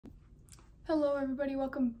Hello everybody,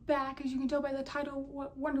 welcome back. As you can tell by the title,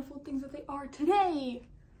 what wonderful things that they are today.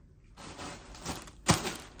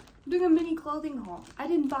 I'm doing a mini clothing haul. I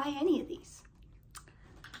didn't buy any of these.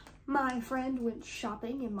 My friend went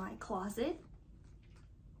shopping in my closet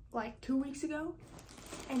like 2 weeks ago,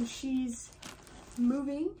 and she's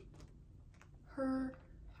moving her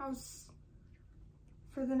house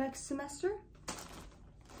for the next semester.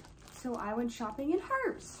 So I went shopping in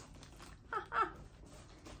hers.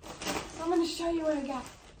 So I'm gonna show you what I got.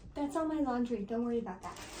 That's all my laundry, don't worry about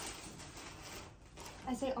that.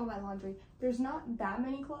 I say all my laundry. There's not that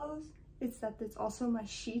many clothes. It's that there's also my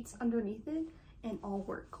sheets underneath it and all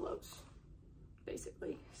work clothes,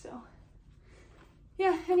 basically. So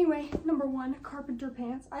yeah, anyway, number one, carpenter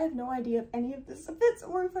pants. I have no idea if any of this fits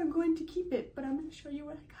or if I'm going to keep it, but I'm gonna show you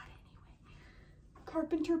what I got anyway.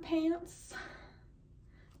 Carpenter pants.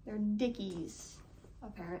 They're Dickies,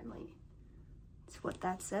 apparently. That's what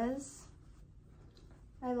that says.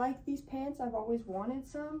 I like these pants. I've always wanted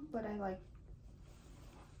some, but I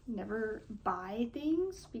never buy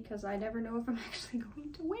things because I never know if I'm actually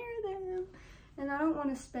going to wear them. And I don't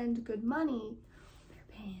want to spend good money on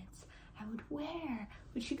pants I would wear.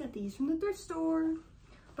 But she got these from the thrift store.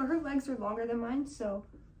 But her legs are longer than mine, so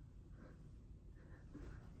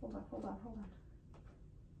hold on.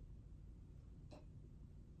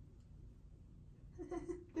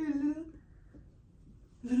 They're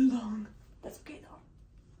a little long. That's okay though.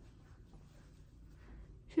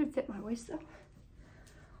 Should fit my waist though,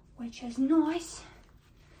 which is nice.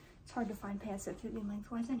 It's hard to find pants that fit me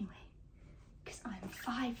lengthwise anyway, because I'm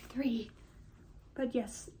 5'3". But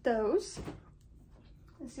yes, those.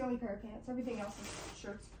 That's the only pair of pants. Everything else is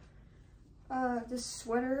shirts. This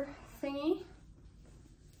sweater thingy. Is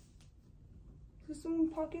there some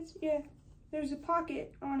pockets? Yeah, there's a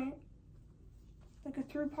pocket on it. Like a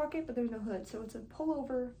through pocket, but there's no hood, so it's a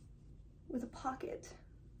pullover with a pocket.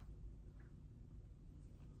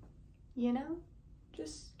 You know,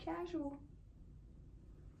 just casual.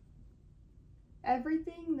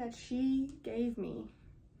 Everything that she gave me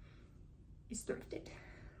is thrifted.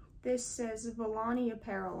 This says Villani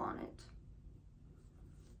Apparel on it.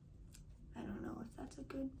 I don't know if that's a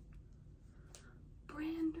good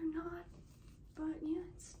brand or not, but yeah,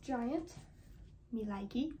 it's giant. Me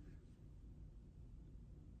likey.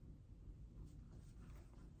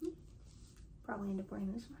 Probably end up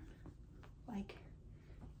wearing this one, like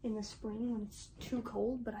in the spring when it's too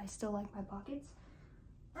cold, but I still like my pockets.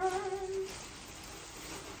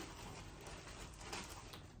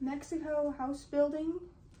 Mexico house building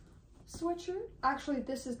sweatshirt. Actually,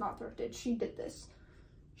 this is not thrifted. She did this.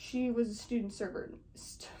 She was a student servant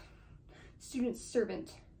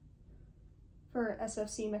for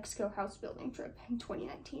SFC Mexico house building trip in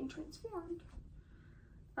 2019 transformed.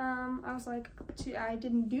 I was like, I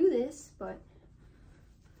didn't do this, but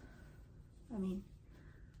I mean,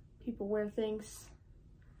 people wear things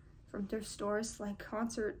from thrift stores like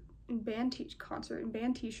concert and band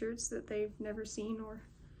t-shirts that they've never seen or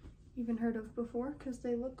even heard of before because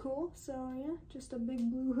they look cool. So yeah, just a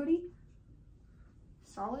big blue hoodie.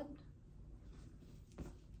 Solid.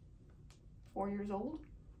 4 years old.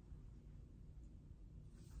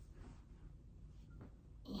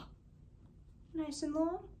 Nice and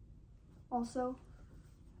long. Also,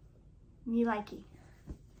 me likey.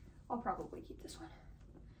 I'll probably keep this one.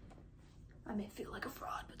 I may feel like a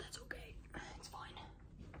fraud, but that's okay. It's fine.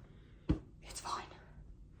 It's fine.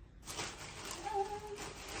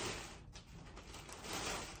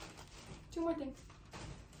 Two more things.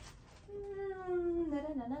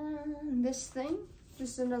 This thing,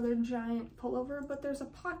 just another giant pullover, but there's a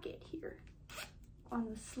pocket here on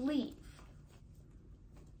the sleeve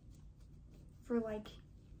for like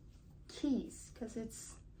keys, because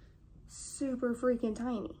it's super freaking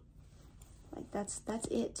tiny. Like that's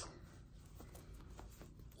it.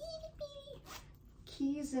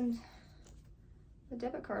 Keys and a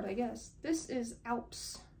debit card, I guess. This is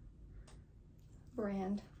Alps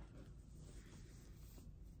brand.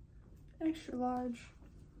 Extra large.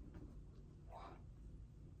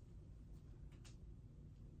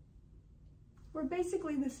 We're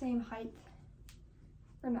basically the same height.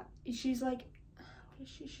 Or not. She's like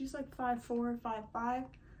 5'4", 5'5",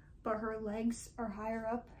 but her legs are higher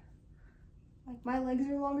up. Like my legs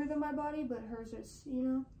are longer than my body, but hers is, you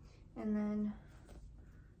know. And then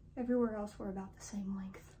everywhere else we're about the same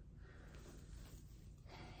length.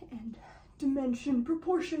 And dimension,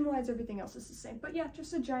 proportion-wise, everything else is the same. But yeah,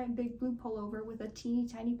 just a giant big blue pullover with a teeny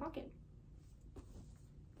tiny pocket.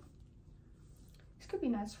 This could be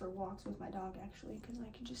nice for walks with my dog, actually, because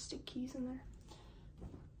I could just stick keys in there.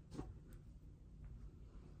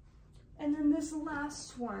 And then this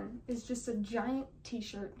last one is just a giant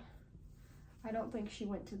t-shirt. I don't think she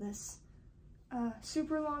went to this.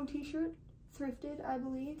 Super long t-shirt, thrifted, I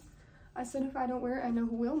believe. I said if I don't wear it, I know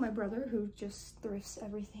who will, my brother, who just thrifts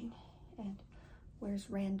everything and wears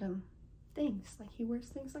random things. Like he wears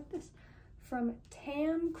things like this. From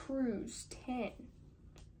Tam Cruise 10.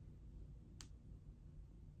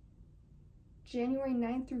 January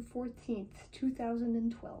 9th through 14th,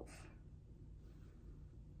 2012.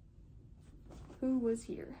 Who was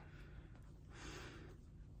here?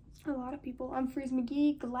 A lot of people. Freeze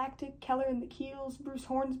McGee, Galactic, Keller and the Keels, Bruce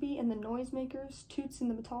Hornsby and the Noisemakers, Toots and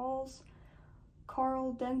the Metalls,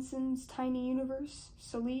 Carl Denson's Tiny Universe,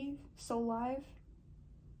 Solive, Soul Live,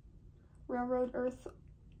 Railroad Earth,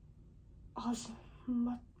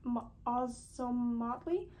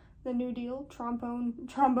 Ozomatli, The New Deal,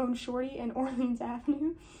 Trombone Shorty and Orleans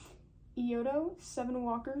Avenue, Iodo, Seven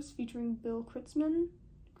Walkers featuring Bill Kreutzmann,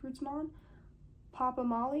 Papa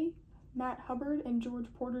Molly, Matt Hubbard and George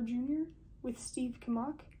Porter Jr. with Steve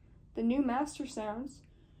Kamak, The New Master Sounds,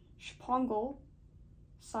 Shpongol,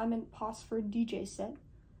 Simon Posford DJ set,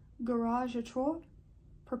 Garage Atro,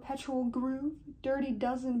 Perpetual Groove, Dirty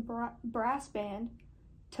Dozen Brass Band,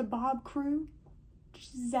 Tabab Crew,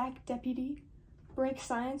 Zach Deputy, Break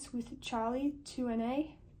Science with Charlie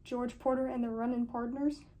 2NA, George Porter and the Runnin'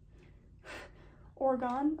 Partners,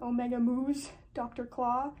 Oregon, Omega Moose, Dr.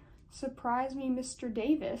 Claw, Surprise Me Mr.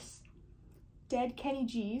 Davis, Dead Kenny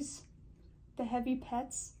G's, The Heavy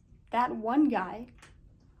Pets, That One Guy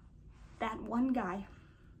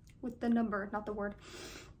with the number, not the word,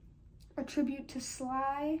 A Tribute to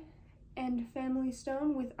Sly and Family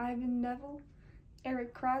Stone with Ivan Neville,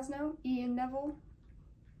 Eric Krasno, Ian Neville,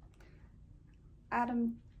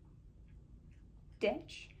 Adam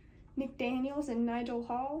Detch, Nick Daniels and Nigel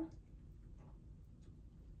Hall,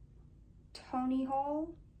 Tony Hall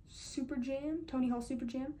Super Jam,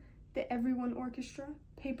 The Everyone Orchestra,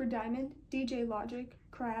 Paper Diamond, DJ Logic,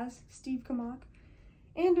 Kraz, Steve Kamak,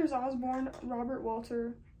 Anders Osborne, Robert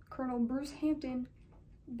Walter, Colonel Bruce Hampton,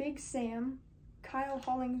 Big Sam, Kyle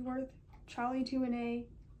Hollingsworth, Charlie 2NA,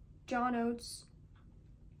 John Oates,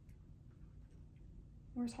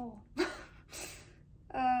 where's Hall?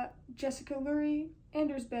 Jessica Lurie,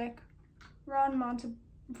 Anders Beck, Ryan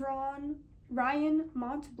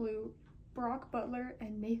Montbleu, Brock Butler,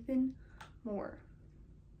 and Nathan Moore.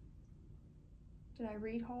 Did I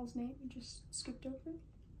read Hall's name and just skipped over it?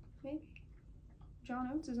 Maybe. John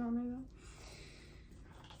Oates is on there though.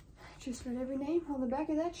 Just read every name on the back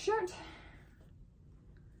of that shirt.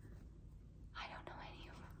 I don't know any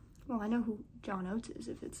of them. Well, I know who John Oates is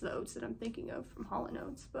if it's the Oates that I'm thinking of from Hall &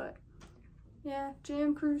 Oates, but yeah,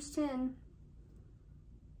 Jam Cruise 10.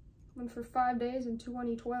 Went for 5 days in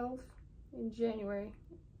 2012 in January.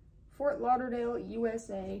 Fort Lauderdale,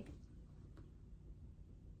 USA,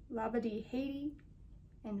 Labadee, Haiti,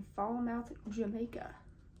 and Falmouth, Jamaica.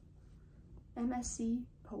 MSC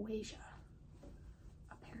Poesia,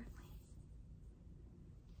 apparently.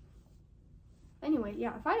 Anyway,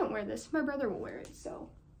 yeah, if I don't wear this, my brother will wear it, so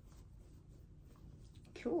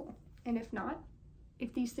cool. And if not,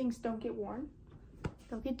 if these things don't get worn,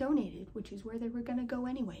 they'll get donated, which is where they were gonna go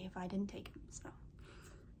anyway if I didn't take them, so.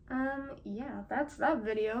 Yeah, that's that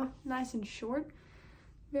video. Nice and short.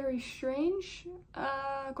 Very strange.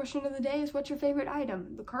 Question of the day is, what's your favorite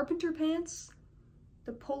item? The carpenter pants,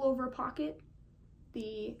 the pullover pocket,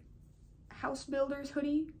 the house builder's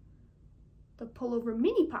hoodie, the pullover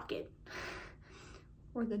mini pocket,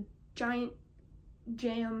 or the giant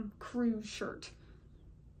Jam Cruise shirt?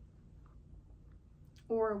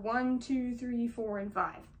 Or 1, 2, 3, 4, and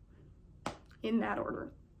 5. In that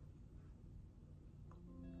order.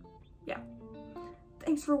 Yeah.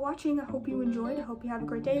 Thanks for watching. I hope you enjoyed. I hope you have a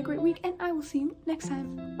great day, a great week, and I will see you next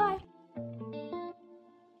time. Bye!